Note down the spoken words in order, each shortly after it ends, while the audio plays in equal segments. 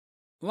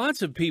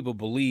Lots of people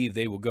believe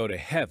they will go to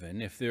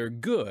heaven if their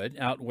good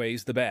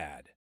outweighs the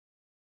bad.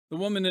 The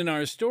woman in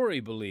our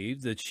story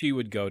believed that she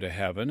would go to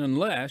heaven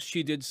unless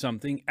she did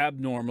something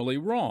abnormally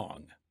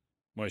wrong.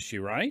 Was she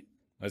right?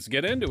 Let's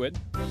get into it.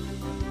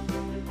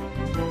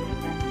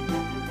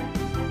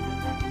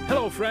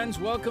 Hello, friends.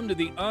 Welcome to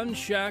the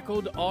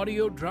Unshackled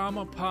Audio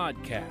Drama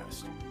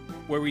Podcast,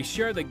 where we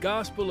share the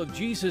gospel of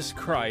Jesus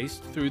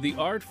Christ through the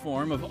art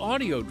form of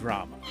audio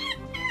drama.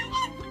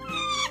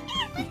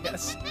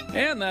 Yes,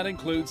 and that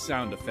includes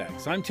sound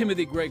effects. I'm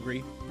Timothy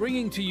Gregory,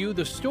 bringing to you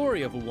the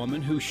story of a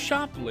woman who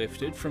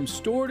shoplifted from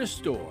store to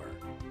store,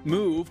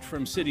 moved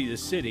from city to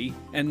city,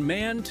 and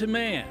man to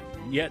man,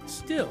 yet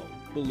still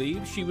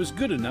believed she was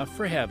good enough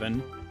for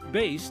heaven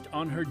based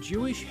on her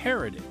Jewish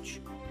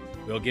heritage.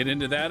 We'll get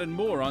into that and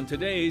more on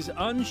today's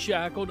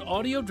Unshackled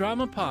Audio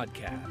Drama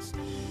Podcast.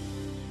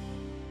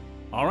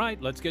 All right,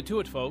 let's get to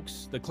it,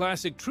 folks. The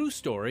classic true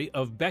story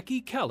of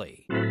Becky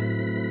Kelly.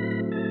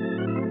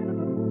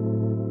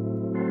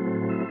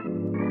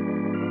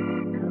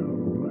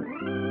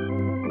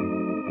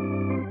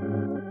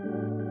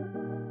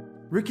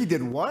 Ricky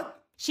did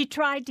what? She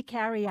tried to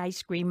carry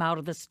ice cream out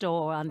of the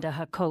store under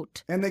her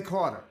coat. And they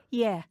caught her?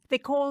 Yeah, they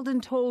called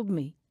and told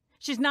me.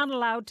 She's not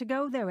allowed to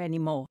go there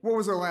anymore. What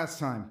was her last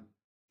time?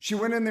 She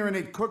went in there and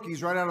ate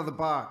cookies right out of the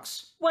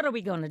box. What are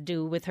we going to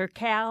do with her,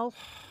 Cal?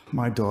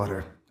 My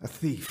daughter, a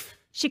thief.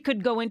 She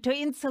could go into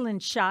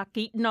insulin shock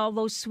eating all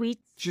those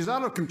sweets. She's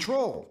out of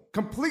control.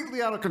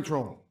 Completely out of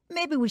control.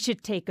 Maybe we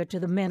should take her to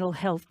the mental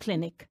health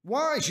clinic.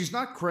 Why? She's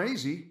not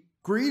crazy.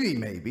 Greedy,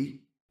 maybe.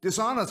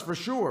 Dishonest for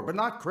sure, but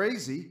not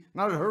crazy.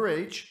 Not at her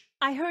age.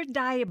 I heard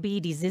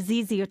diabetes is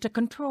easier to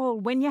control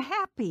when you're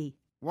happy.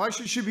 Why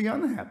should she be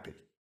unhappy?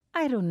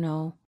 I don't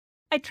know.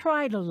 I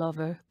try to love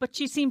her, but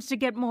she seems to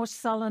get more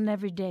sullen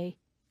every day.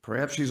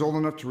 Perhaps she's old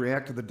enough to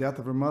react to the death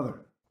of her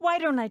mother. Why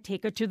don't I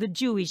take her to the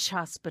Jewish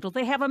hospital?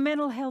 They have a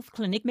mental health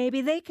clinic. Maybe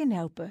they can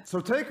help her.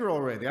 So take her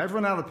already. I've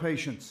run out of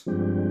patience.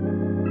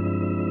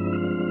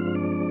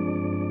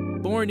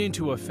 Born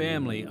into a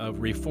family of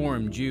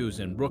Reformed Jews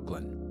in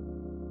Brooklyn,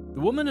 the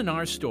woman in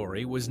our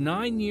story was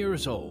 9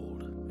 years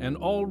old and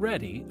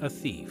already a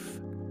thief.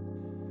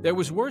 There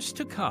was worse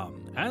to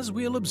come, as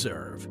we'll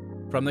observe,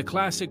 from the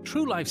classic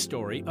true life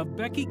story of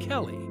Becky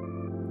Kelly,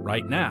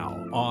 right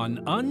now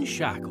on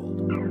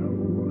Unshackled.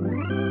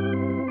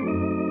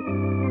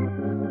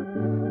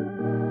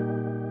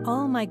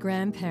 All my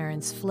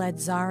grandparents fled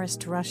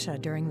Tsarist Russia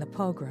during the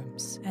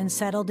pogroms and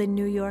settled in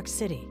New York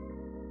City.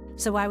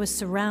 So I was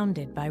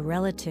surrounded by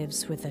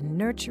relatives with a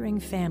nurturing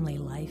family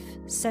life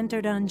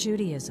centered on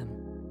Judaism.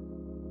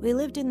 We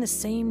lived in the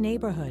same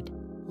neighborhood,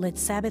 lit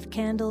Sabbath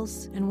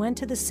candles, and went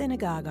to the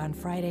synagogue on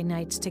Friday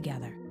nights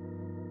together.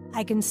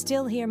 I can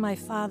still hear my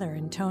father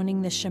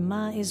intoning the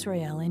Shema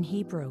Israel in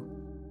Hebrew.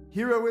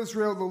 Hear, O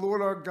Israel, the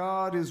Lord our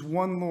God is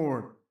one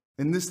Lord,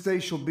 and this day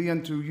shall be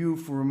unto you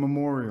for a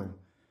memorial,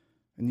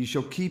 and ye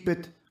shall keep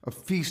it a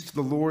feast to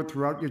the Lord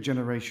throughout your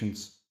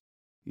generations.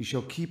 Ye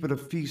shall keep it a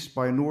feast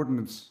by an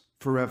ordinance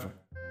forever.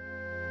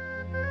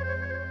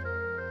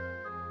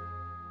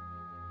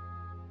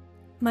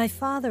 My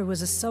father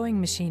was a sewing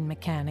machine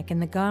mechanic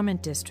in the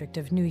garment district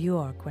of New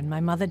York when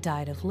my mother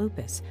died of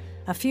lupus,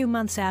 a few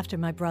months after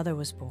my brother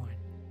was born.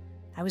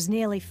 I was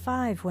nearly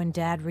 5 when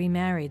Dad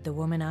remarried the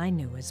woman I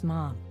knew as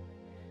Mom.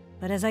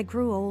 But as I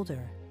grew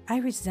older, I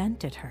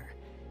resented her,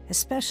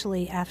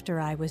 especially after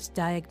I was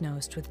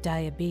diagnosed with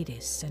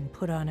diabetes and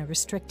put on a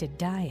restricted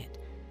diet.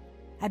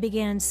 I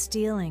began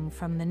stealing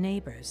from the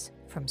neighbors,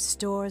 from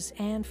stores,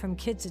 and from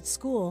kids at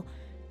school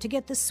to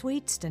get the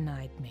sweets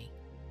denied me.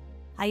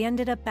 I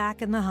ended up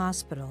back in the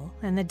hospital,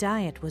 and the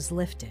diet was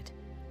lifted.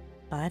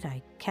 But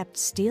I kept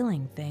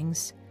stealing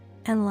things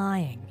and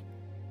lying,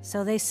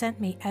 so they sent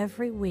me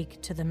every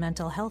week to the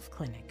mental health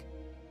clinic.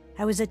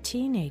 I was a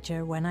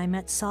teenager when I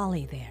met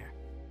Solly there.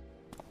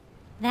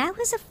 That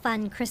was a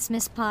fun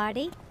Christmas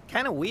party.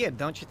 Kind of weird,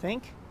 don't you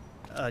think?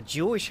 A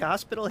Jewish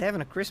hospital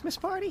having a Christmas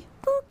party?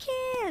 Who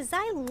cares?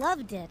 I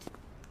loved it.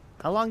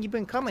 How long you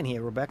been coming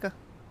here, Rebecca?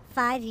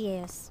 5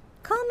 years.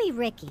 Call me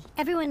Ricky.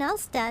 Everyone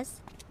else does.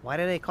 Why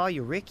do they call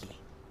you Ricky?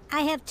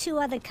 I have 2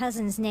 other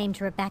cousins named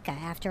Rebecca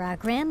after our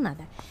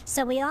grandmother,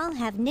 so we all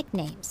have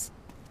nicknames.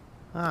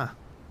 Ah,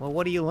 well,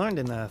 what have you learned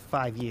in the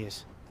 5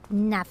 years?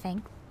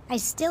 Nothing. I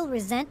still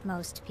resent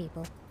most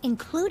people,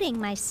 including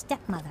my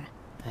stepmother.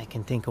 I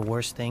can think of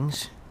worse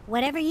things.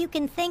 Whatever you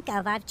can think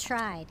of, I've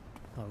tried.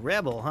 A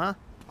rebel, huh?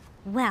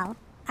 Well,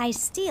 I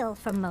steal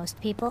from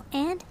most people,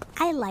 and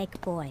I like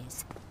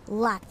boys.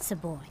 Lots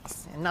of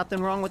boys. And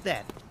nothing wrong with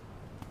that.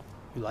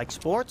 You like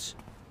sports?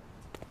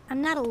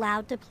 I'm not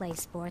allowed to play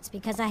sports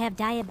because I have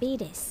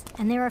diabetes,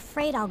 and they're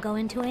afraid I'll go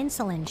into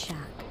insulin shock.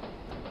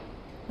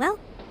 Well,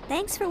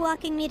 thanks for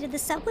walking me to the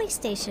subway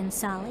station,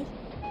 Solly.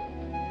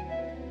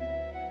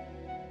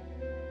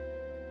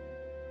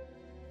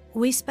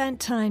 We spent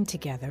time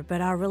together,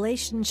 but our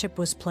relationship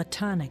was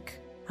platonic,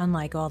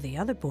 unlike all the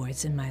other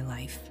boys in my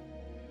life.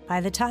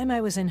 By the time I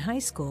was in high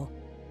school,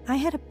 I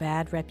had a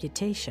bad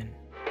reputation.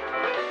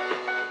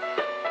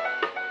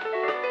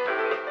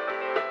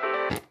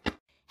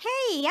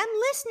 Hey, Hey, I'm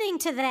listening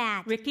to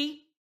that.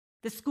 Ricky,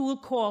 the school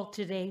called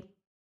today.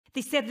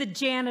 They said the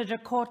janitor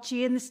caught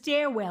you in the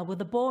stairwell with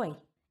a boy.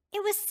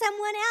 It was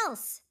someone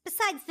else.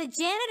 Besides, the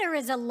janitor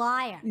is a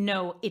liar.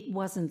 No, it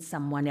wasn't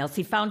someone else.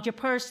 He found your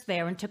purse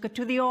there and took it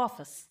to the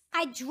office.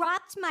 I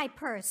dropped my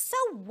purse.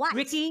 So what?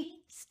 Ricky,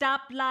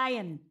 stop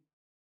lying.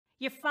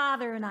 Your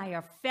father and I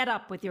are fed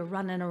up with your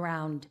running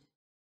around.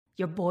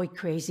 You're boy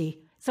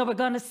crazy, so we're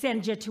gonna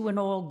send you to an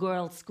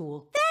all-girls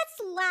school.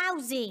 That's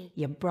lousy.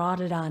 You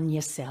brought it on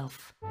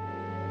yourself.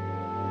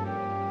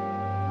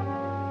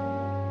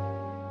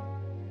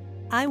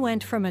 I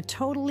went from a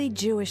totally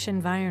Jewish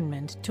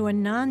environment to a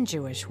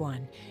non-Jewish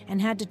one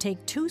and had to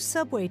take 2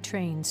 subway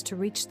trains to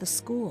reach the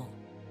school.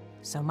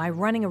 So my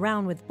running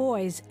around with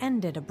boys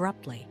ended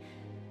abruptly.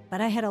 But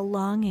I had a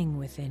longing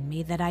within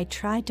me that I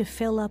tried to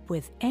fill up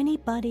with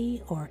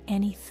anybody or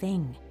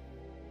anything.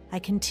 I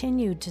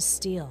continued to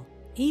steal,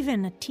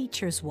 even a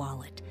teacher's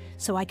wallet,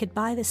 so I could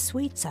buy the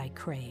sweets I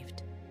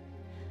craved.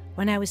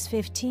 When I was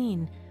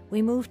 15,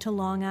 we moved to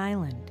Long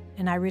Island,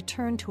 and I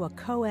returned to a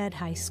co-ed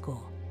high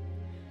school.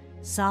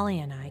 Solly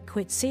and I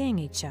quit seeing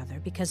each other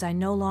because I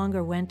no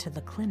longer went to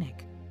the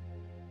clinic.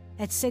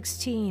 At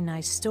 16, I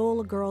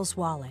stole a girl's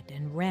wallet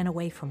and ran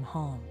away from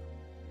home.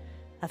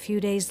 A few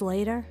days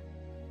later,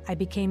 I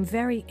became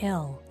very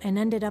ill and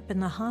ended up in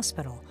the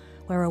hospital,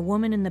 where a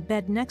woman in the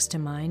bed next to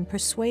mine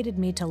persuaded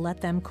me to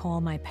let them call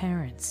my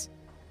parents.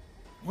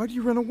 Why'd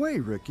you run away,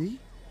 Ricky?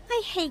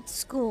 I hate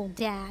school,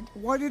 Dad.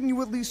 Why didn't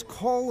you at least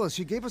call us?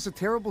 You gave us a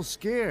terrible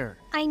scare.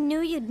 I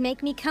knew you'd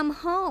make me come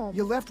home.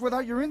 You left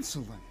without your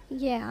insulin.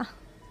 Yeah,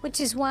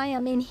 which is why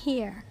I'm in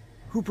here.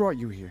 Who brought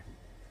you here?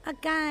 A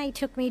guy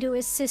took me to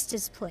his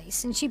sister's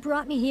place, and she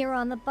brought me here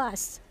on the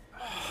bus.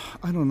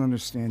 I don't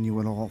understand you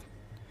at all.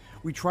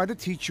 We try to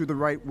teach you the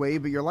right way,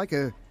 but you're like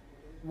a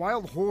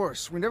wild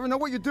horse. We never know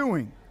what you're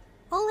doing.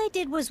 All I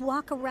did was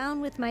walk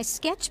around with my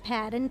sketch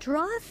pad and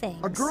draw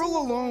things. A girl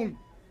alone.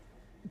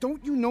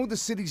 Don't you know the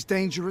city's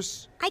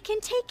dangerous? I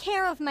can take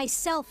care of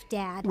myself,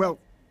 Dad. Well,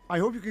 I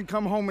hope you can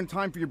come home in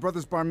time for your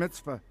brother's bar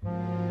mitzvah.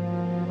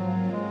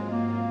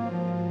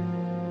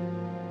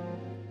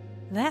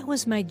 That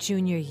was my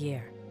junior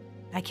year.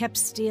 I kept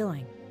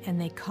stealing,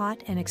 and they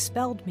caught and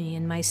expelled me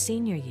in my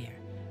senior year,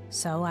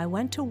 so I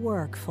went to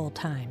work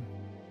full-time.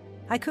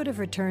 I could have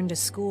returned to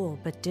school,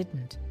 but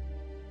didn't.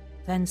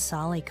 Then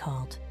Solly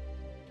called.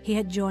 He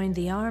had joined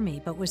the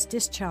army, but was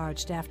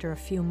discharged after a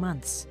few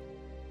months.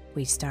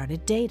 We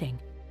started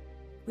dating.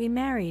 We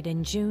married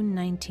in June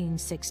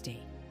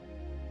 1960.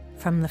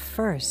 From the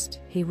first,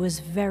 he was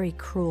very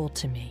cruel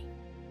to me.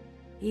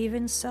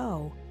 Even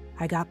so,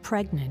 I got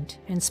pregnant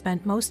and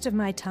spent most of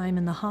my time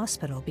in the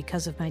hospital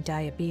because of my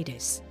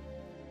diabetes.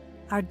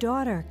 Our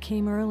daughter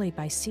came early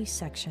by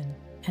C-section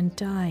and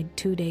died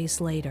 2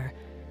 days later,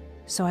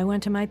 so I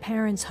went to my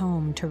parents'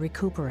 home to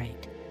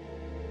recuperate.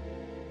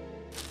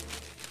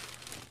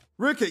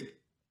 Ricky,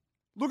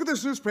 look at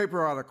this newspaper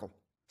article.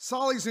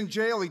 Solly's in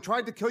jail. He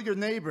tried to kill your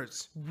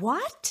neighbors.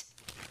 What?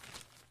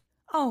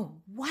 Oh,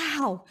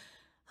 wow.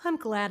 I'm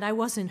glad I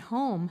wasn't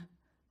home.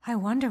 I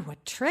wonder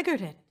what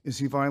triggered it. Is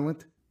he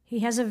violent? He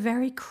has a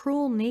very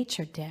cruel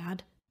nature,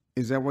 Dad.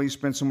 Is that why you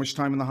spent so much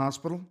time in the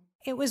hospital?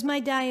 It was my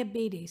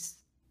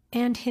diabetes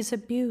and his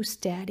abuse,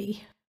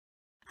 Daddy.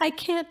 I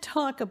can't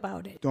talk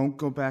about it. Don't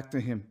go back to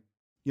him.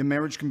 Your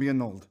marriage can be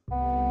annulled.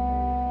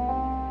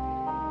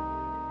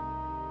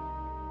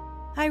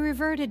 I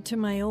reverted to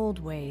my old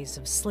ways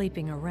of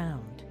sleeping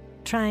around,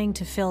 trying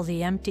to fill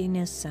the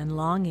emptiness and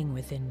longing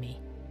within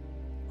me.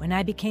 When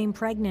I became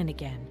pregnant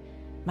again,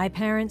 my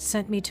parents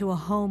sent me to a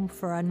home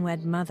for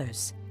unwed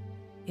mothers.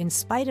 In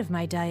spite of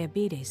my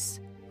diabetes,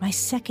 my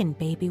second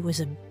baby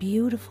was a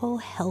beautiful,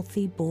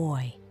 healthy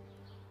boy.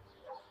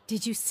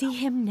 Did you see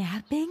him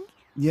napping?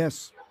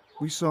 Yes,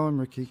 we saw him,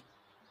 Ricky.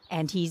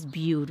 And he's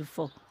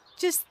beautiful.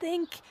 Just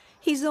think,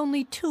 he's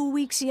only 2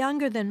 weeks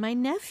younger than my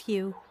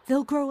nephew.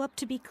 They'll grow up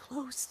to be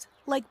close,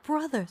 like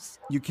brothers.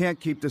 You can't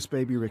keep this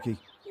baby, Ricky.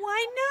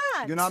 Why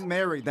not? You're not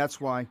married, that's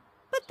why.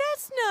 But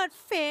that's not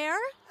fair.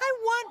 I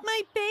want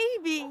my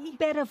baby.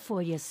 Better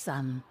for your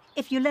son,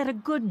 if you let a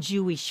good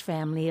Jewish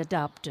family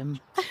adopt him.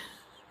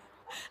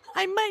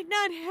 I might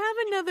not have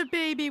another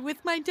baby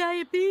with my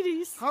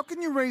diabetes. How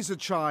can you raise a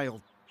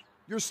child?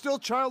 You're still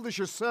childish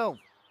yourself.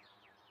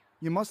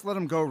 You must let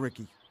him go,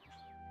 Ricky.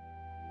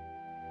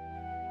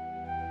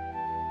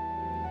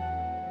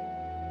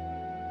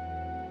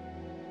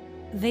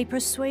 They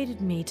persuaded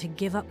me to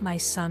give up my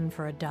son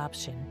for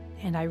adoption,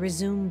 and I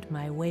resumed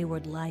my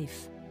wayward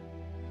life.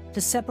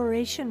 The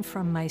separation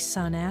from my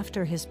son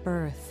after his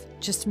birth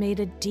just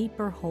made a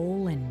deeper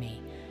hole in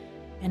me,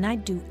 and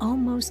I'd do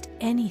almost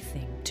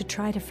anything to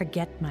try to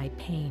forget my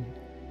pain.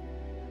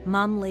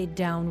 Mom laid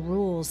down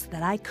rules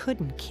that I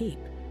couldn't keep,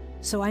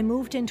 so I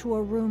moved into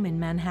a room in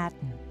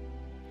Manhattan.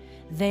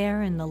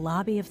 There, in the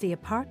lobby of the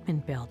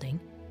apartment building,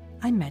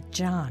 I met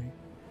John.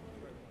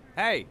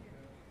 Hey,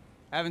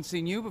 haven't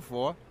seen you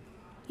before.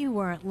 You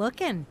weren't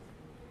looking.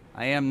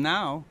 I am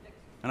now,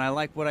 and I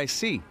like what I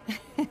see.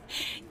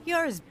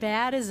 You're as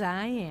bad as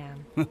I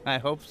am. I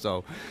hope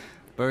so.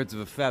 Birds of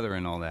a feather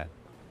and all that.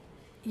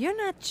 You're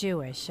not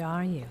Jewish,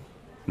 are you?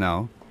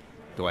 No.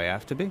 Do I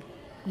have to be?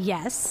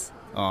 Yes.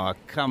 Oh,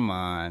 come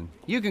on.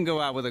 You can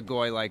go out with a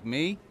goy like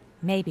me.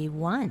 Maybe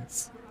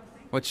once.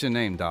 What's your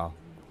name, doll?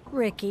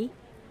 Ricky.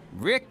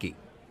 Ricky.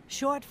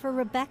 Short for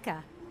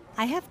Rebecca.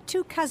 I have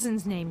 2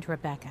 cousins named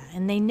Rebecca,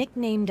 and they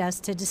nicknamed us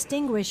to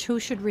distinguish who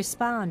should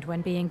respond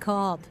when being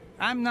called.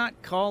 I'm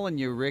not calling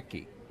you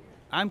Ricky.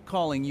 I'm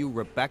calling you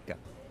Rebecca.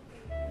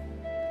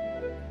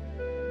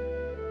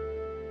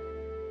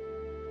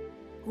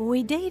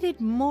 We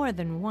dated more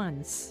than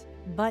once,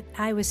 but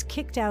I was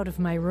kicked out of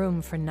my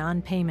room for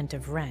non-payment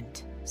of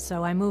rent,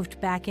 so I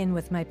moved back in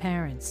with my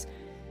parents.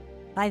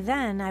 By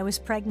then, I was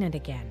pregnant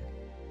again.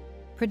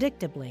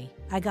 Predictably,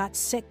 I got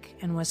sick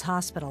and was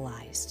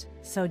hospitalized,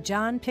 so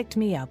John picked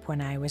me up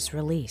when I was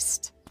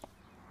released.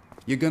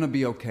 You're gonna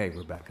be okay,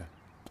 Rebecca.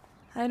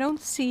 I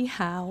don't see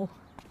how.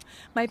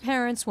 My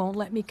parents won't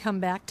let me come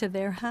back to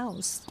their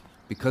house.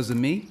 Because of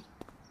me?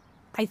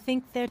 I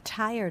think they're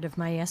tired of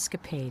my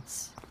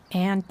escapades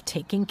and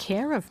taking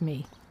care of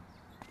me.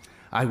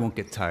 I won't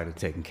get tired of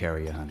taking care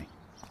of you, honey.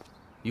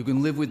 You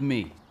can live with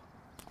me.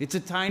 It's a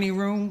tiny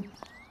room,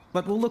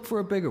 but we'll look for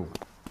a bigger one.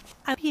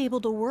 I'll be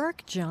able to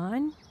work,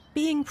 John.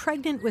 Being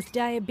pregnant with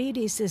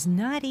diabetes is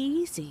not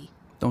easy.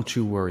 Don't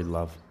you worry,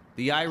 love.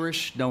 The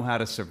Irish know how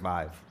to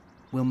survive.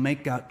 We'll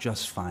make out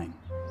just fine.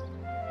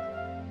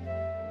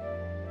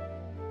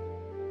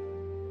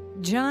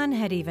 John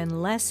had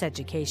even less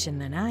education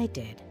than I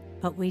did,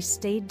 but we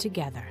stayed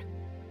together.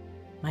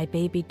 My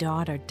baby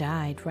daughter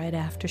died right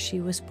after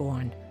she was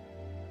born.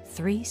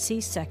 3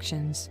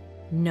 C-sections,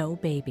 no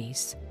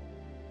babies.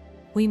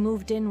 We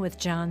moved in with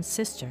John's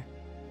sister,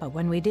 but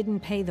when we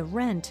didn't pay the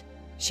rent,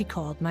 she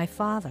called my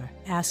father,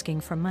 asking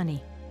for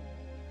money.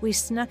 We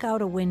snuck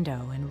out a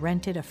window and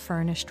rented a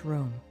furnished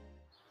room.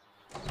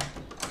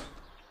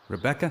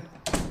 Rebecca,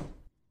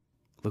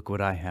 look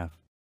what I have.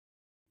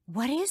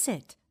 What is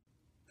it?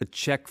 A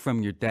check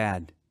from your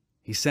dad.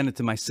 He sent it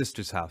to my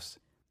sister's house.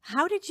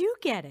 How did you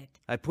get it?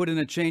 I put in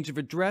a change of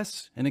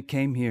address, and it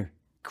came here.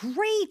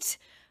 Great!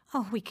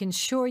 Oh, we can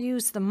sure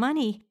use the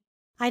money.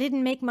 I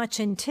didn't make much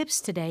in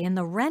tips today, and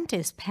the rent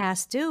is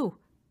past due.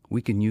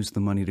 We can use the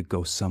money to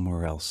go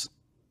somewhere else.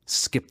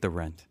 Skip the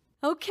rent.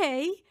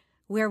 Okay.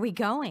 Where are we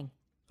going?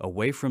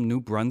 Away from New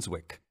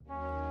Brunswick.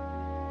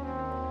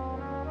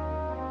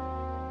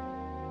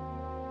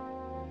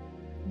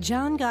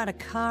 John got a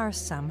car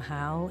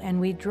somehow, and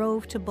we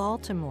drove to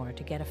Baltimore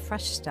to get a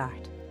fresh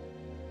start.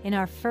 In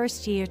our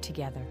first year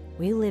together,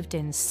 we lived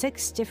in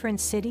 6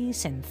 different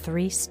cities in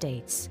 3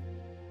 states.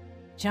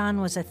 John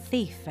was a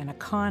thief and a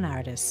con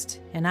artist,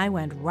 and I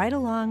went right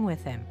along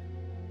with him.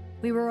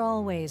 We were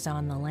always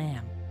on the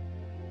lam.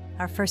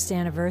 Our first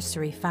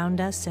anniversary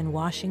found us in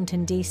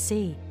Washington,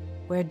 D.C.,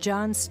 where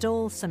John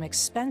stole some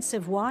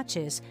expensive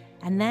watches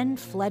and then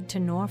fled to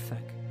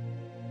Norfolk.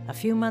 A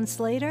few months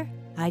later,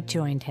 I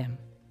joined him.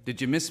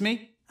 Did you miss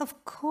me?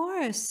 Of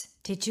course.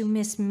 Did you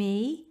miss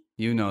me?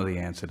 You know the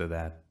answer to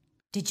that.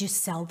 Did you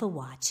sell the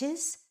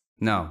watches?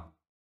 No.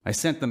 I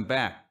sent them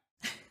back.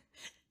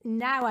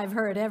 Now I've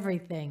heard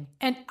everything.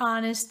 An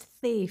honest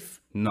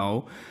thief.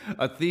 No,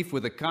 a thief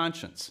with a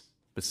conscience.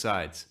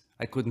 Besides,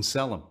 I couldn't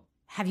sell them.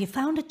 Have you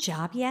found a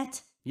job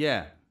yet?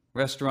 Yeah,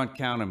 restaurant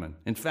counterman.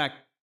 In fact,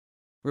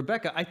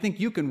 Rebecca, I think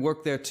you can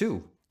work there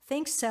too.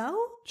 Think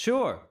so?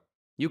 Sure.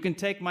 You can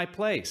take my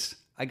place.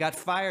 I got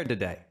fired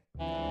today.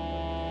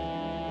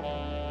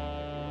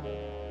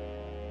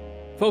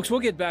 Folks,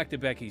 we'll get back to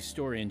Becky's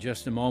story in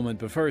just a moment,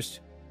 but first,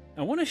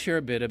 I want to share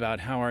a bit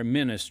about how our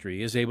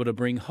ministry is able to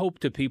bring hope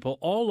to people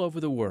all over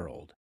the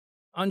world.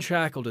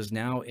 Unshackled is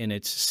now in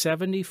its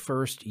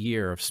 71st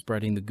year of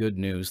spreading the good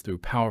news through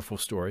powerful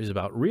stories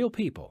about real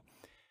people.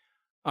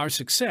 Our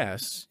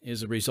success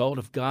is a result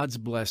of God's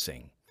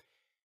blessing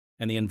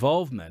and the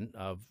involvement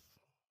of,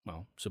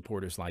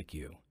 supporters like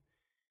you.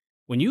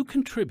 When you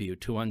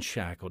contribute to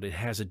Unshackled, it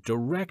has a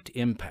direct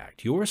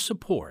impact. Your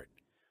support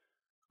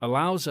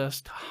allows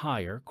us to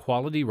hire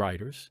quality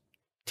writers,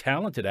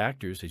 talented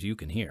actors, as you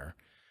can hear,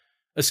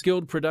 a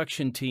skilled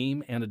production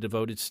team, and a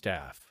devoted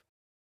staff.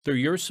 Through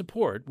your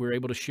support, we're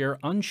able to share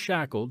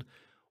Unshackled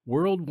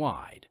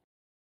worldwide.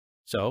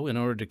 So, in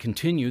order to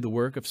continue the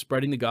work of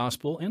spreading the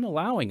gospel and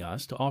allowing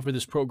us to offer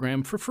this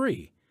program for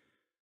free,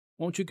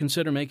 won't you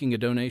consider making a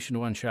donation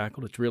to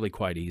Unshackled? It's really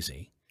quite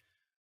easy.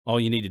 All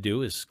you need to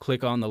do is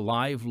click on the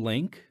live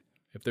link,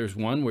 if there's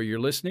one where you're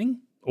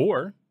listening,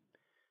 or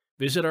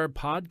visit our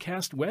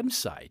podcast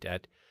website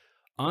at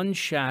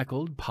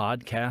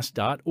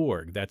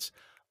unshackledpodcast.org. That's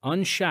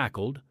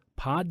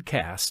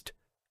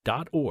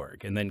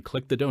unshackledpodcast.org, and then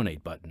click the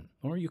donate button.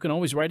 Or you can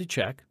always write a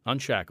check,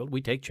 Unshackled.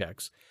 We take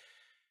checks.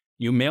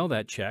 You mail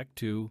that check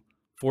to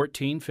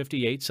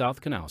 1458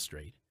 South Canal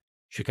Street,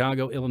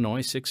 Chicago,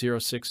 Illinois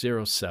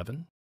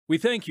 60607. We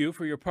thank you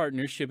for your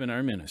partnership in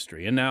our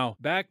ministry. And now,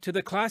 back to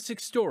the classic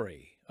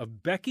story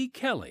of Becky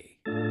Kelly.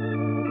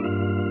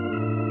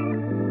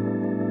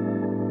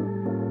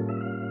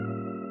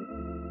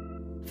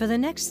 For the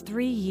next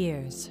 3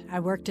 years, I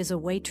worked as a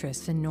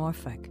waitress in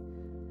Norfolk.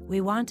 We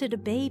wanted a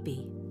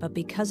baby, but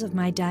because of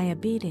my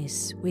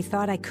diabetes, we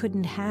thought I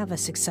couldn't have a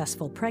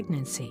successful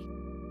pregnancy.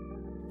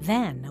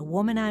 Then, a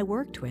woman I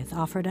worked with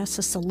offered us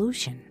a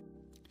solution.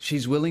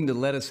 She's willing to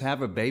let us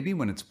have a baby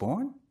when it's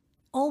born?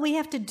 All we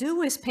have to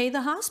do is pay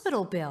the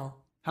hospital bill.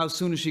 How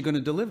soon is she going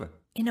to deliver?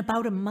 In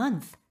about a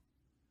month.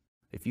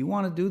 If you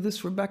want to do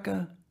this,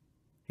 Rebecca,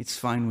 it's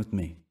fine with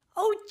me.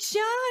 Oh,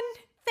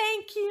 John,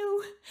 thank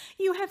you.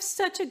 You have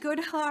such a good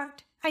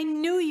heart. I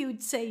knew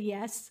you'd say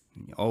yes.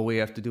 All we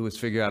have to do is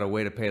figure out a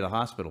way to pay the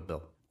hospital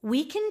bill.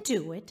 We can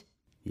do it.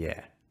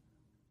 Yeah.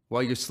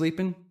 While you're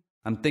sleeping,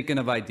 I'm thinking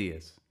of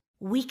ideas.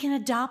 We can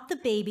adopt the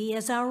baby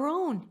as our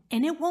own,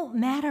 and it won't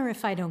matter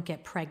if I don't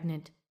get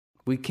pregnant.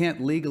 We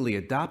can't legally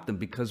adopt them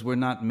because we're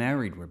not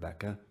married,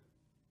 Rebecca.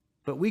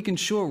 But we can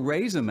sure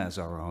raise him as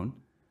our own,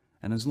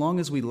 and as long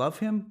as we love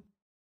him,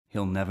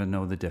 he'll never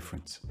know the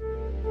difference.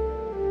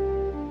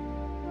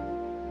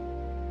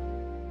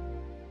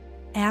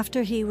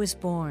 After he was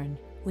born,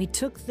 we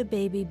took the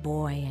baby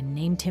boy and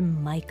named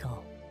him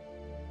Michael.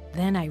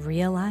 Then I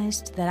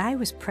realized that I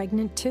was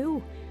pregnant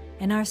too,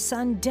 and our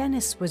son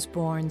Dennis was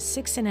born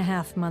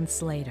 6.5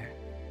 months later.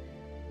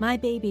 My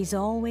babies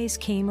always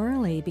came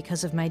early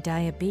because of my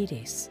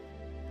diabetes,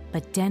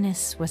 but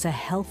Dennis was a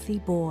healthy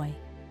boy.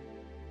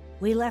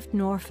 We left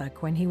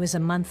Norfolk when he was a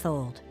month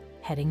old,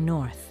 heading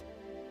north.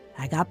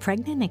 I got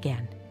pregnant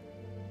again,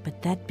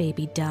 but that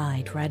baby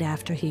died right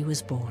after he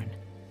was born.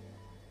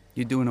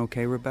 You doing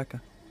okay,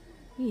 Rebecca?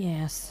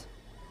 Yes.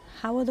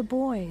 How are the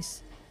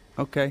boys?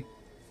 Okay.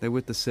 They're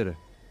with the sitter.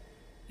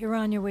 You're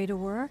on your way to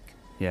work?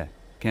 Yeah.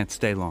 Can't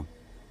stay long.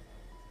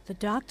 The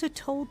doctor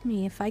told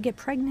me if I get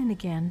pregnant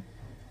again,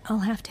 I'll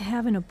have to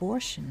have an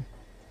abortion.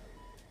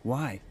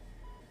 Why?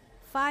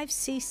 5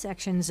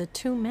 C-sections are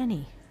too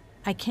many.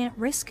 I can't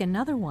risk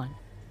another one.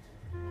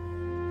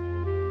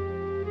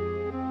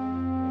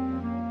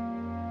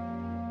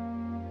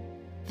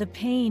 The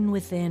pain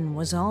within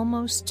was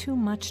almost too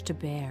much to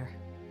bear,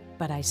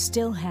 but I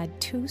still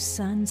had 2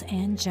 sons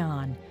and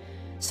John,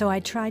 so I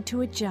tried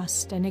to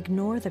adjust and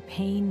ignore the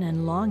pain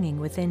and longing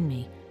within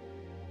me.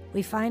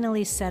 We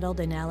finally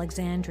settled in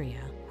Alexandria,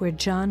 where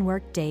John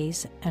worked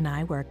days and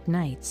I worked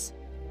nights.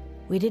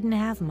 We didn't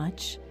have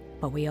much,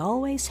 but we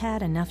always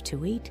had enough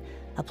to eat,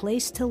 a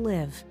place to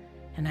live,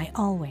 and I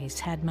always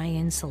had my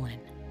insulin.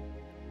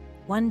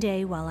 One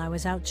day while I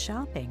was out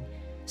shopping,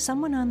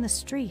 someone on the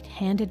street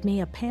handed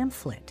me a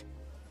pamphlet.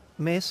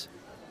 Miss,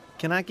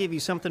 can I give you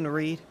something to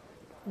read?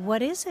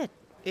 What is it?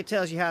 It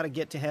tells you how to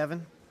get to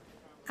heaven.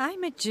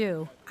 I'm a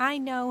Jew. I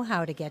know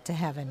how to get to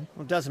heaven.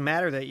 Well, it doesn't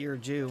matter that you're a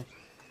Jew.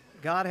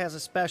 God has a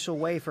special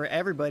way for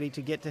everybody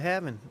to get to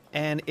heaven,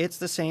 and it's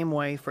the same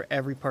way for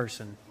every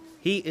person.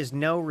 He is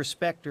no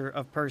respecter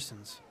of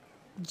persons.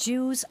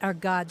 Jews are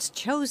God's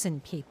chosen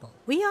people.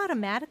 We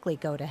automatically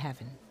go to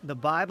heaven. The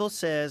Bible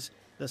says,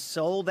 "The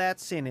soul that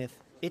sinneth,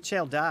 it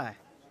shall die."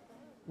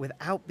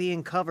 Without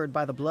being covered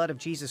by the blood of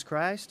Jesus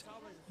Christ,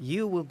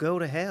 you will go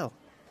to hell.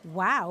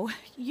 Wow,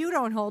 you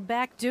don't hold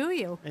back, do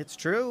you? It's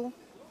true.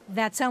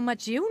 That's how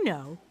much you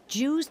know.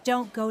 Jews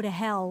don't go to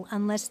hell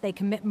unless they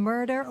commit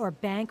murder or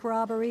bank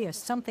robbery or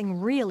something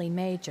really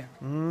major.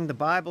 The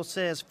Bible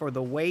says, "For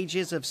the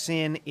wages of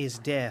sin is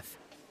death,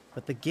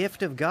 but the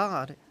gift of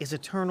God is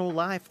eternal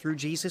life through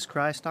Jesus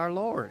Christ our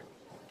Lord."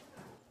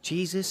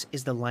 Jesus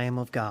is the Lamb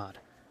of God,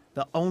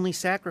 the only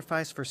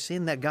sacrifice for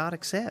sin that God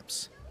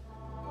accepts.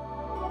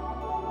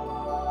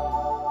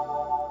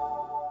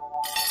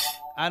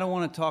 I don't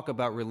want to talk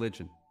about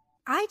religion.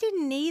 I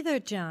didn't either,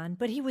 John,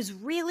 but he was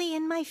really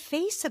in my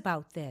face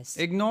about this.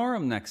 Ignore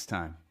him next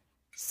time.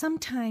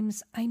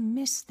 Sometimes I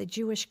miss the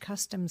Jewish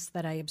customs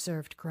that I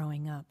observed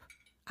growing up.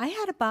 I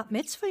had a bat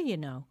mitzvah, you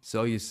know.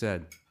 So you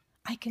said.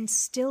 I can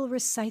still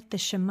recite the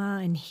Shema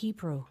in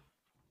Hebrew.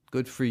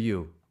 Good for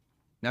you.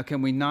 Now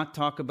can we not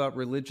talk about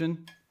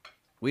religion?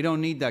 We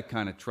don't need that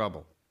kind of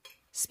trouble.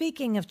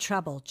 Speaking of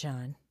trouble,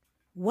 John,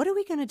 what are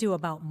we going to do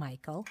about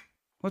Michael?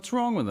 What's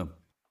wrong with him?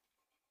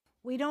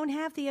 We don't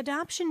have the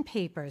adoption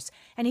papers,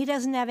 and he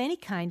doesn't have any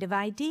kind of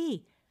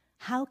ID.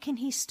 How can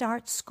he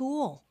start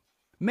school?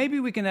 Maybe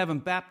we can have him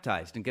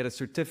baptized and get a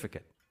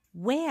certificate.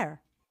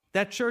 Where?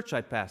 That church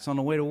I pass on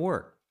the way to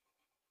work.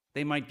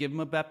 They might give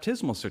him a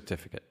baptismal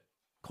certificate.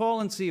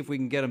 Call and see if we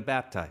can get him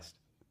baptized.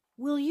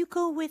 Will you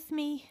go with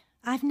me?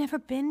 I've never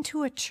been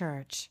to a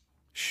church.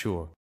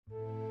 Sure.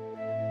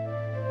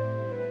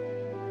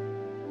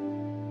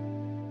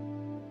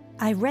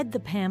 I read the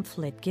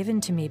pamphlet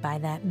given to me by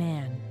that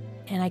man,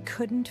 and I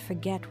couldn't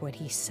forget what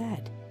he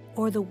said,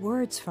 or the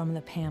words from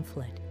the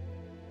pamphlet.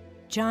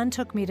 John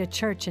took me to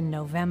church in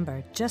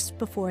November, just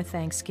before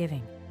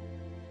Thanksgiving.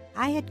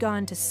 I had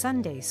gone to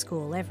Sunday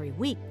school every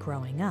week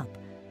growing up,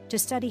 to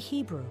study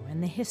Hebrew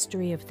and the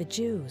history of the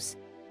Jews.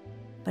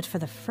 But for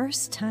the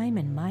first time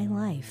in my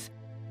life,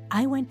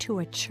 I went to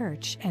a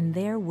church and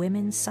their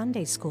women's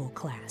Sunday school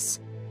class.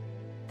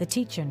 The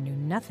teacher knew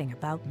nothing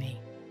about me,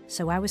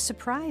 so I was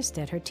surprised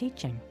at her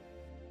teaching.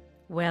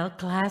 Well,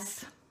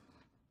 class,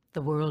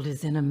 the world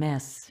is in a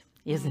mess,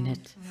 isn't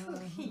it?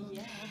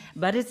 Yeah.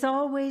 But it's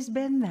always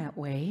been that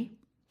way,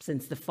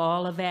 since the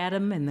fall of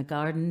Adam in the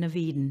Garden of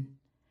Eden.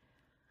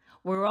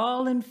 We're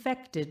all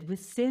infected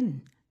with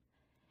sin.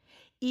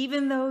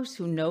 Even those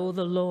who know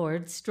the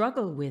Lord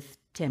struggle with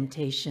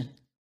temptation.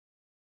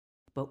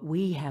 But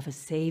we have a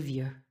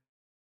Savior,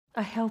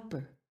 a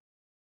helper,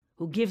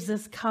 who gives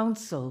us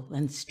counsel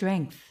and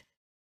strength.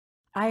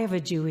 I have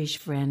a Jewish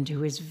friend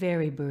who is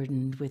very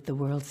burdened with the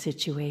world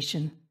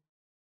situation.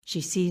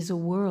 She sees a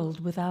world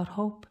without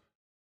hope,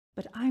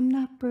 but I'm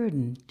not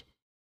burdened.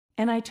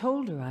 And I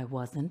told her I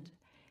wasn't,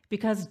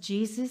 because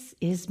Jesus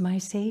is my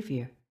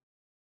Savior,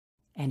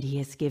 and he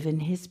has given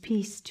his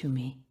peace to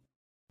me.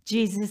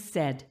 Jesus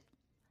said,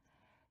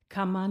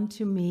 "Come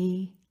unto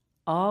me,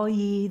 all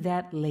ye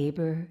that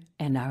labor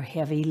and are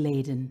heavy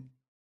laden,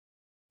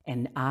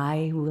 and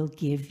I will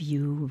give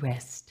you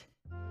rest."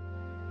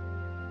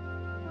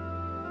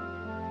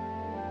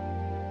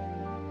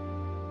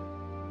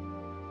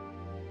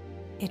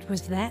 It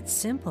was that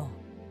simple.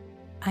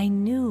 I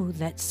knew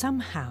that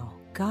somehow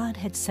God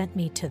had sent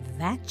me to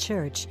that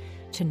church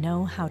to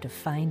know how to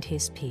find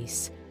his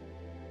peace.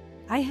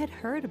 I had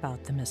heard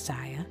about the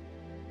Messiah.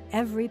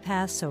 Every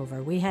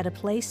Passover, we had a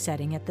place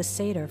setting at the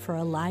Seder for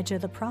Elijah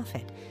the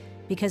prophet,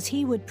 because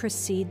he would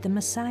precede the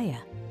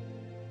Messiah.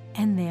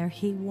 And there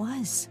he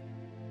was.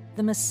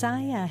 The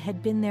Messiah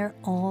had been there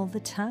all the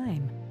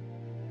time.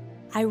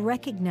 I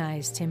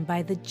recognized him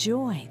by the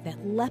joy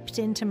that leapt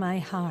into my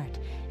heart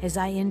as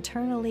I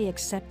internally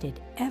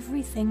accepted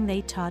everything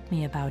they taught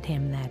me about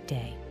him that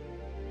day.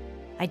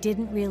 I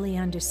didn't really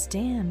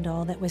understand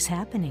all that was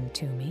happening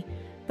to me,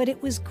 but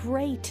it was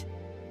great.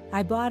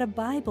 I bought a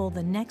Bible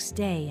the next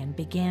day and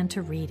began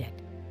to read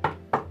it.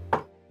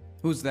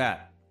 Who's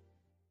that?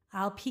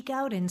 I'll peek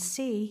out and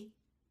see.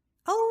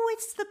 Oh,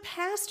 it's the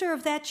pastor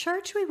of that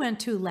church we went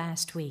to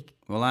last week.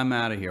 Well, I'm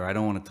out of here. I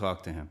don't want to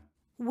talk to him.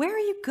 Where are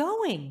you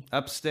going?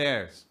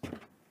 Upstairs.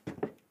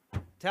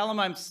 Tell him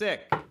I'm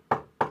sick.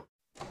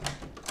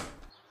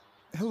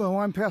 Hello,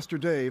 I'm Pastor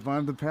Dave.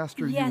 I'm the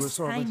pastor you Yes,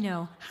 saw. I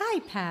know. Hi,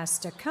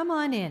 Pastor. Come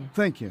on in.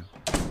 Thank you.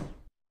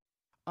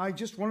 I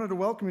just wanted to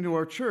welcome you to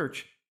our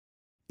church.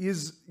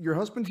 Is your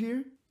husband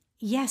here?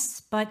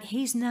 Yes, but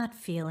he's not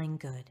feeling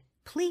good.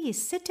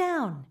 Please, sit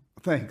down.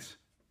 Thanks.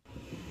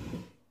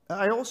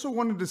 I also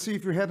wanted to see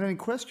if you had any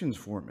questions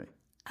for me.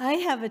 I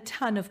have a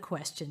ton of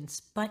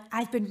questions, but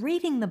I've been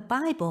reading the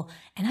Bible,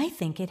 and I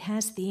think it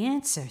has the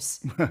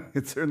answers.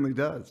 It certainly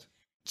does.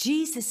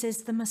 Jesus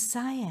is the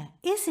Messiah,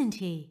 isn't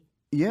he?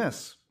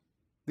 Yes.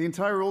 The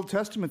entire Old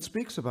Testament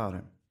speaks about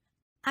him.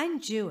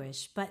 I'm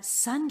Jewish, but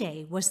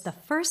Sunday was the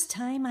first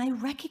time I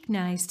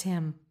recognized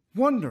him.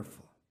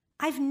 Wonderful.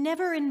 I've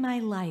never in my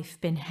life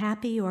been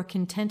happy or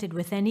contented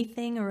with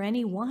anything or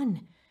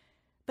anyone.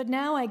 But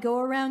now I go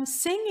around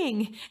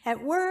singing,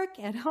 at work,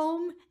 at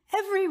home,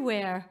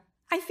 everywhere.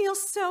 I feel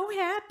so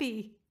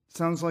happy.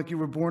 Sounds like you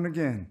were born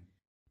again.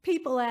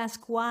 People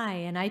ask why,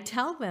 and I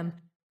tell them,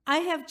 I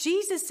have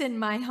Jesus in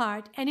my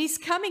heart, and he's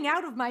coming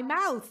out of my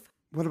mouth.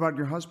 What about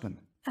your husband?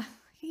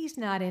 He's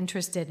not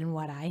interested in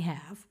what I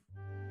have.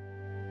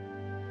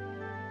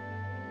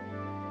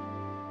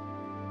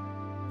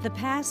 The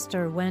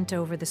pastor went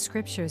over the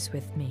scriptures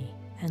with me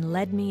and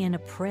led me in a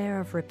prayer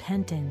of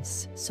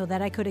repentance so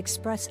that I could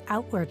express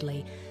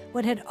outwardly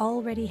what had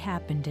already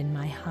happened in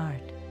my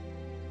heart.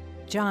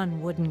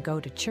 John wouldn't go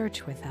to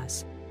church with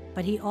us,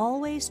 but he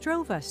always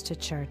drove us to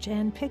church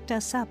and picked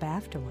us up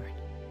afterward.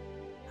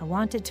 I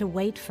wanted to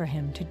wait for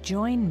him to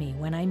join me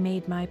when I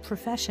made my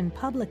profession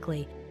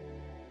publicly,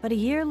 but a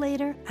year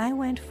later I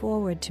went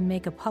forward to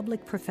make a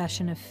public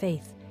profession of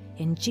faith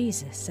in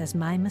Jesus as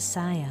my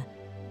Messiah,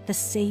 the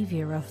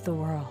Savior of the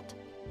world.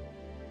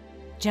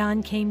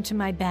 John came to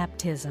my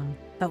baptism,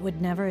 but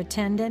would never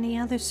attend any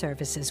other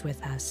services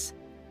with us.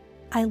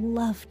 I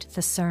loved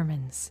the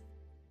sermons.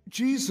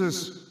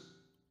 Jesus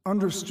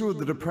understood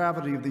the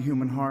depravity of the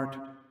human heart.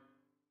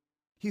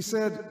 He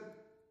said,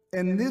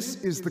 "And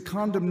this is the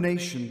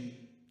condemnation,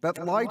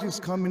 that light has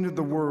come into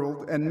the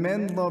world, and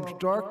men loved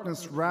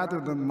darkness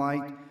rather than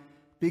light,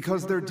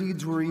 because their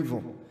deeds were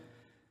evil."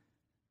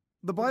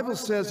 The Bible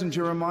says in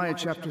Jeremiah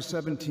chapter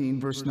 17,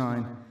 verse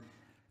 9,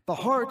 "The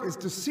heart is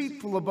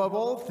deceitful above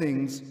all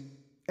things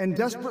and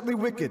desperately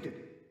wicked.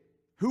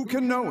 Who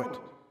can know it?"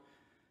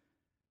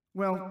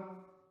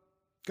 Well,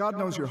 God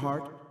knows your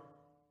heart,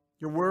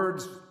 your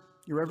words,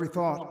 your every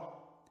thought,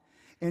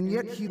 and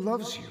yet he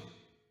loves you.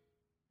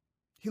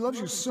 He loves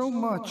you so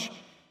much,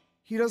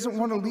 he doesn't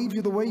want to leave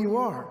you the way you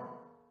are.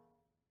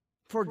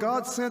 For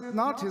God sent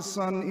not his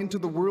Son into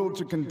the world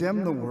to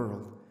condemn the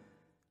world,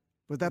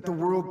 but that the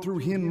world through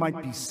him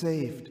might be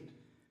saved.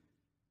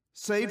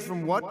 Saved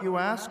from what, you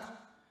ask?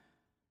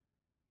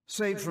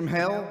 Saved from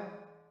hell,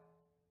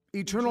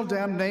 eternal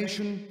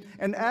damnation,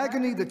 an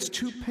agony that's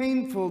too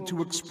painful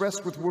to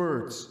express with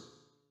words.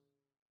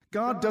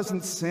 God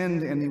doesn't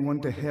send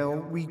anyone to hell.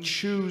 We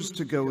choose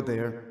to go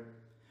there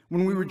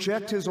when we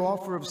reject his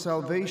offer of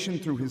salvation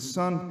through his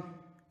Son,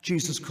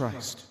 Jesus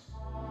Christ.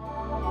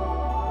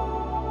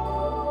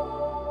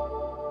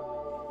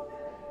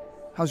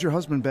 How's your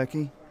husband,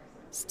 Becky?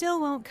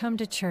 Still won't come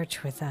to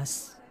church with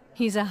us.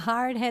 He's a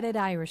hard-headed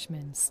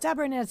Irishman,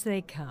 stubborn as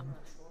they come.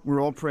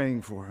 We're all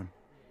praying for him.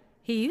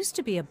 He used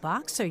to be a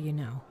boxer, you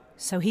know,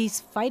 so he's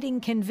fighting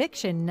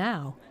conviction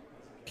now.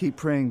 Keep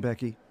praying,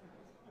 Becky.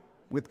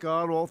 With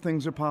God, all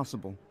things are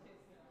possible.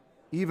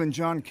 Even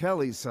John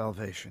Kelly's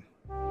salvation.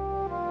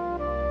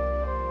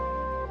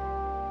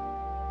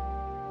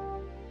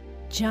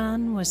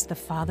 John was the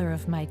father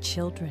of my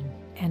children,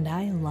 and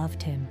I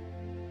loved him.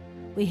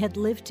 We had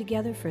lived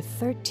together for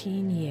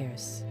 13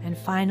 years and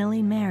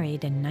finally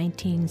married in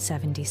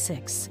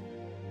 1976.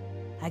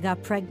 I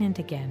got pregnant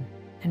again,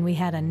 and we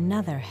had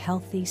another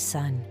healthy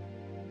son.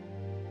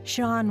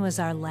 Sean was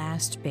our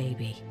last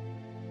baby.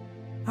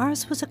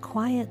 Ours was a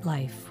quiet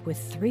life with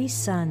 3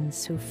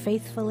 sons who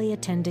faithfully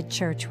attended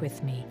church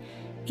with me,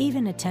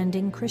 even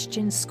attending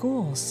Christian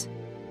schools.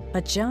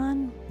 But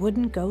John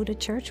wouldn't go to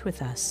church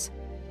with us.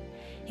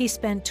 He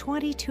spent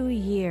 22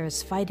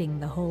 years fighting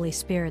the Holy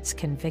Spirit's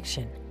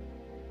conviction.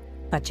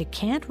 But you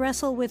can't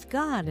wrestle with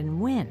God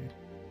and win,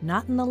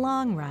 not in the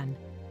long run.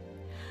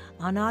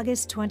 On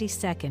August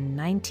 22nd,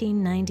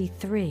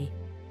 1993,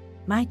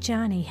 my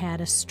Johnny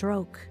had a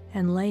stroke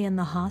and lay in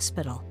the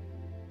hospital.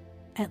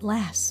 At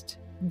last,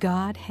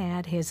 God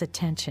had his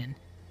attention.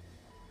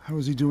 How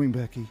is he doing,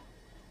 Becky?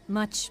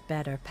 Much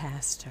better,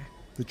 Pastor.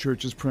 The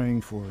church is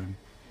praying for him.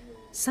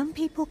 Some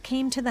people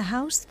came to the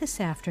house this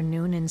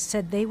afternoon and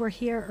said they were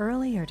here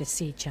earlier to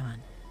see John.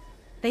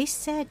 They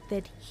said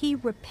that he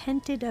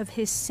repented of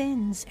his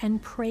sins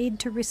and prayed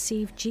to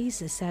receive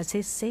Jesus as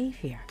his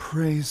Savior.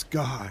 Praise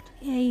God.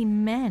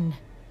 Amen.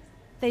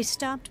 They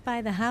stopped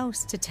by the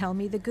house to tell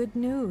me the good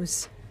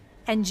news,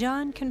 and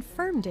John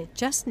confirmed it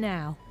just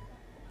now.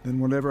 Then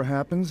whatever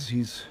happens,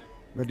 he's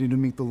ready to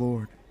meet the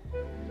Lord.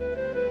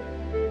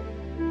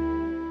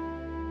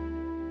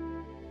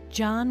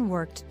 John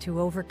worked to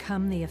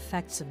overcome the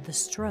effects of the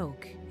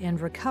stroke and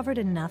recovered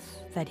enough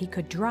that he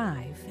could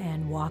drive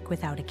and walk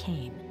without a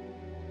cane.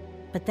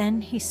 But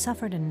then he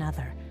suffered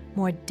another,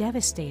 more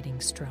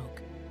devastating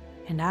stroke,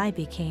 and I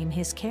became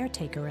his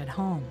caretaker at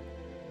home.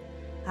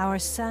 Our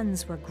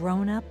sons were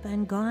grown up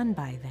and gone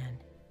by then.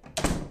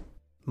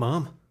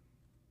 Mom,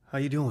 how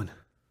you doing?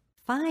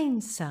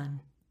 Fine, son.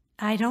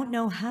 I don't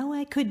know how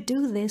I could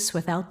do this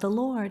without the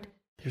Lord.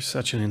 You're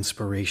such an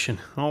inspiration,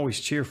 always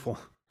cheerful.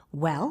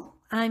 Well,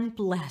 I'm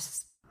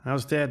blessed.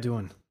 How's Dad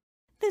doing?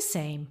 The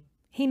same.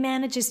 He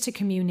manages to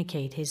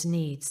communicate his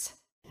needs.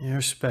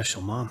 You're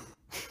special, Mom.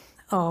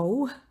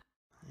 Oh?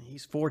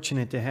 He's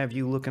fortunate to have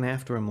you looking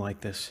after him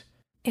like this.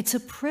 It's a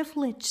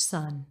privilege,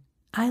 son.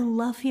 I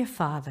love your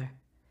father.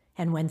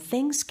 And when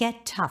things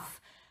get tough,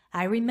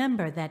 I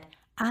remember that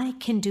I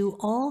can do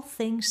all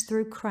things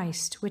through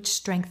Christ, which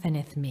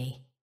strengtheneth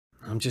me.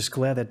 I'm just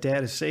glad that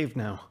Dad is saved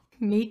now.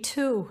 Me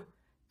too.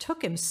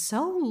 Took him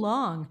so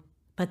long,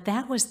 but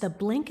that was the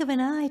blink of an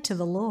eye to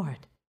the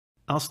Lord.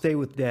 I'll stay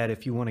with Dad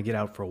if you want to get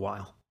out for a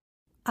while.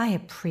 I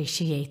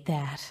appreciate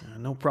that.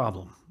 No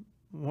problem.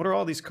 What are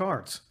all these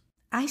cards?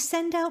 I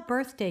send out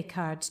birthday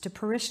cards to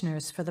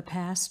parishioners for the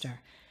pastor.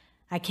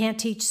 I can't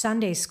teach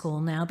Sunday school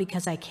now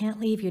because I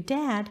can't leave your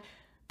dad,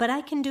 but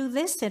I can do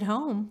this at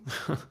home.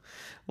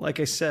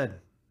 Like I said,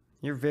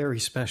 you're very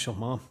special,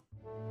 Mom.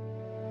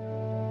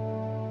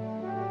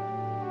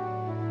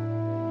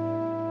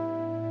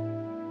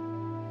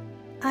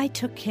 I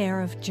took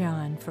care of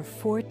John for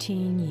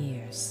 14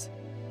 years.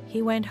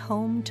 He went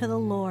home to the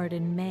Lord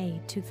in May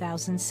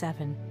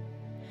 2007.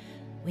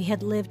 We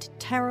had lived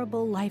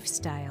terrible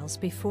lifestyles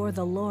before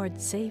the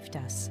Lord saved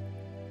us.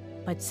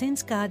 But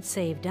since God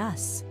saved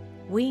us,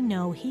 we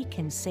know He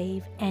can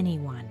save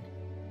anyone.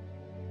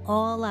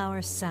 All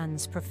our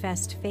sons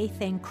professed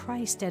faith in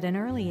Christ at an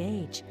early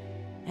age,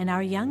 and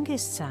our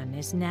youngest son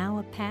is now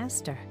a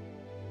pastor.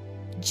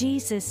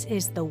 Jesus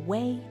is the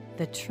way,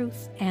 the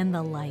truth, and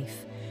the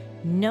life.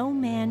 No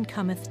man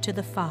cometh to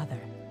the Father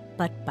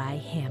but by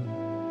Him.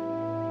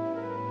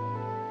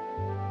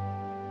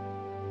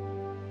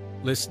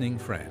 Listening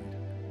friend,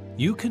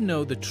 you can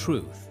know the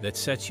truth that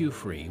sets you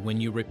free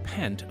when you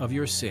repent of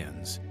your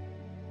sins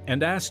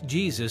and ask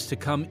Jesus to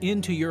come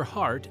into your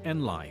heart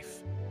and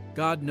life.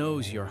 God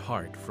knows your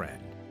heart,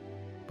 friend,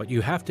 but you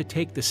have to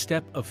take the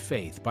step of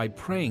faith by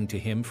praying to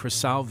Him for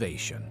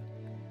salvation.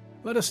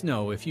 Let us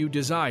know if you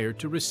desire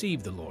to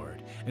receive the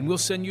Lord, and we'll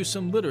send you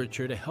some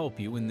literature to help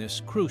you in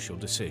this crucial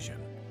decision.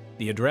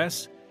 The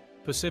address?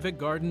 Pacific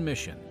Garden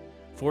Mission,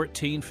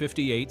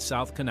 1458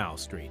 South Canal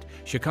Street,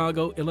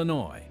 Chicago,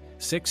 Illinois,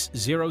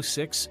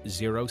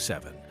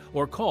 60607,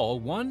 or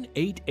call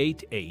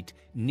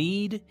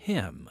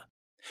 1-888-NEED-HIM.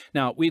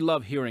 Now, we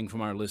love hearing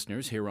from our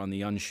listeners here on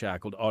the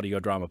Unshackled Audio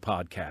Drama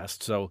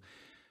Podcast, so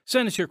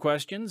send us your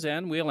questions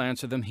and we'll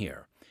answer them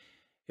here.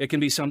 It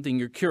can be something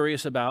you're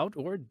curious about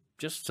or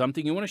just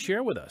something you want to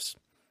share with us.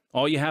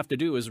 All you have to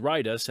do is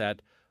write us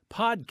at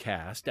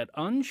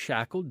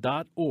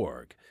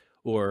podcast@unshackled.org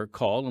or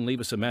call and leave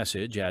us a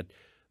message at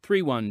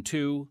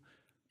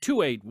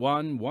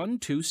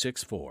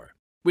 312-281-1264.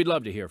 We'd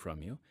love to hear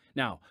from you.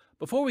 Now,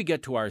 before we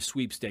get to our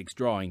sweepstakes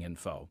drawing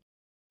info,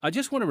 I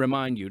just want to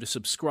remind you to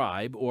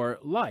subscribe or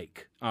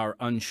like our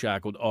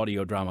Unshackled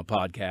Audio Drama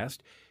Podcast.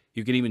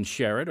 You can even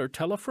share it or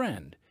tell a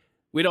friend.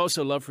 We'd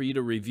also love for you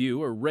to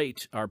review or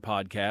rate our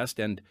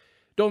podcast, and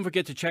Don't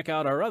forget to check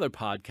out our other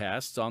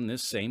podcasts on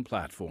this same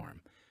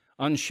platform,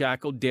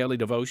 Unshackled Daily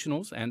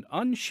Devotionals and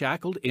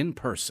Unshackled in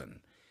Person.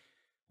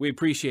 We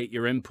appreciate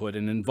your input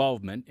and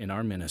involvement in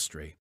our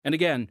ministry. And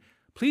again,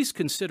 please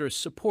consider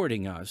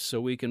supporting us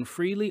so we can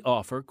freely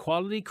offer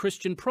quality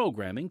Christian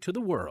programming to the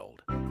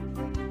world.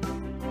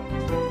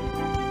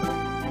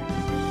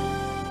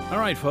 All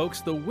right,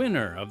 folks, the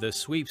winner of the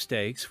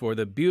sweepstakes for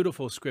the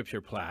beautiful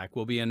scripture plaque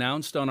will be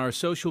announced on our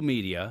social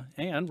media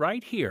and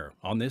right here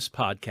on this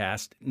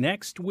podcast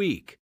next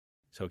week.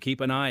 So keep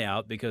an eye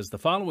out because the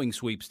following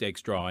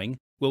sweepstakes drawing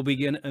will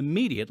begin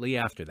immediately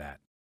after that.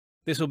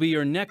 This will be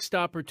your next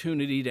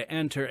opportunity to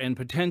enter and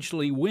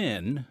potentially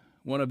win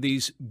one of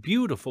these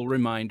beautiful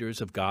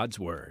reminders of God's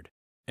Word.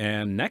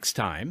 And next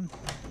time...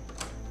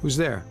 Who's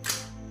there?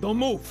 Don't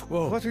move.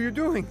 Whoa. What are you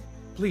doing?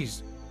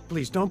 Please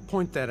don't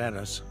point that at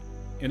us.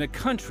 In a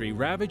country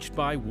ravaged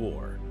by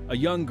war, a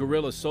young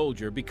guerrilla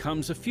soldier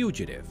becomes a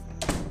fugitive.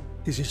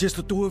 Is it just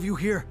the two of you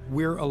here?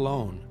 We're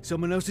alone.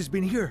 Someone else has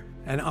been here.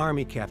 An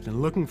army captain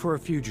looking for a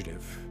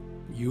fugitive.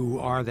 You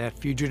are that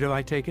fugitive,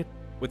 I take it?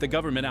 With the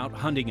government out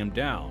hunting him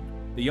down,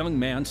 the young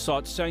man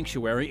sought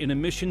sanctuary in a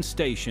mission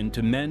station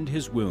to mend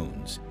his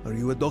wounds. Are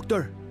you a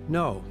doctor?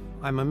 No,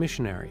 I'm a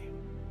missionary.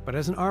 But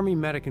as an army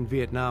medic in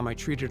Vietnam, I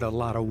treated a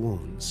lot of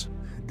wounds.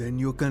 Then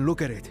you can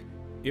look at it.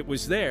 It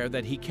was there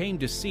that he came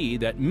to see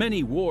that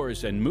many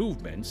wars and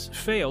movements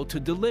fail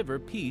to deliver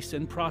peace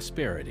and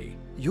prosperity.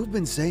 You've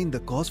been saying the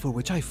cause for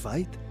which I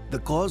fight, the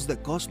cause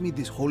that cost me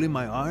this hole in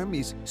my arm,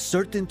 is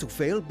certain to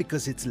fail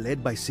because it's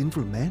led by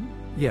sinful men?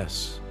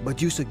 Yes.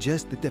 But you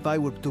suggest that if I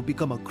were to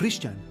become a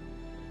Christian,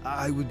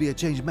 I would be a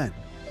changed man.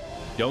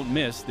 Don't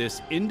miss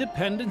this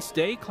Independence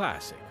Day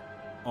classic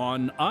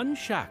on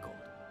Unshackled.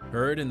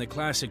 Heard in the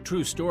classic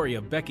true story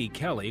of Becky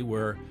Kelly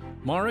were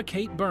Mara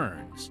Kate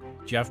Burns,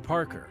 Jeff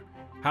Parker,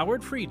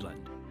 Howard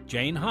Friedland,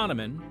 Jane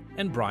Hahnemann,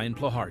 and Brian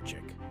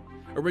Plaharczyk.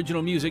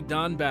 Original music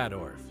Don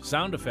Badorf,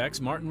 sound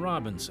effects Martin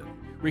Robinson,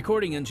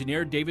 recording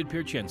engineer David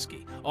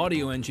Pierczynski,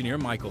 audio engineer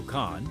Michael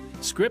Kahn,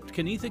 script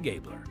Kenitha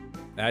Gabler.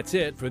 That's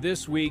it for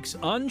this week's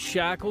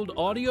Unshackled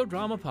audio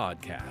drama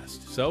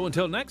podcast. So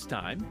until next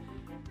time,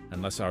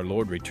 unless our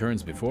Lord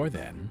returns before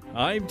then,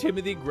 I'm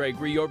Timothy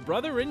Gregory, your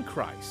brother in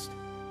Christ.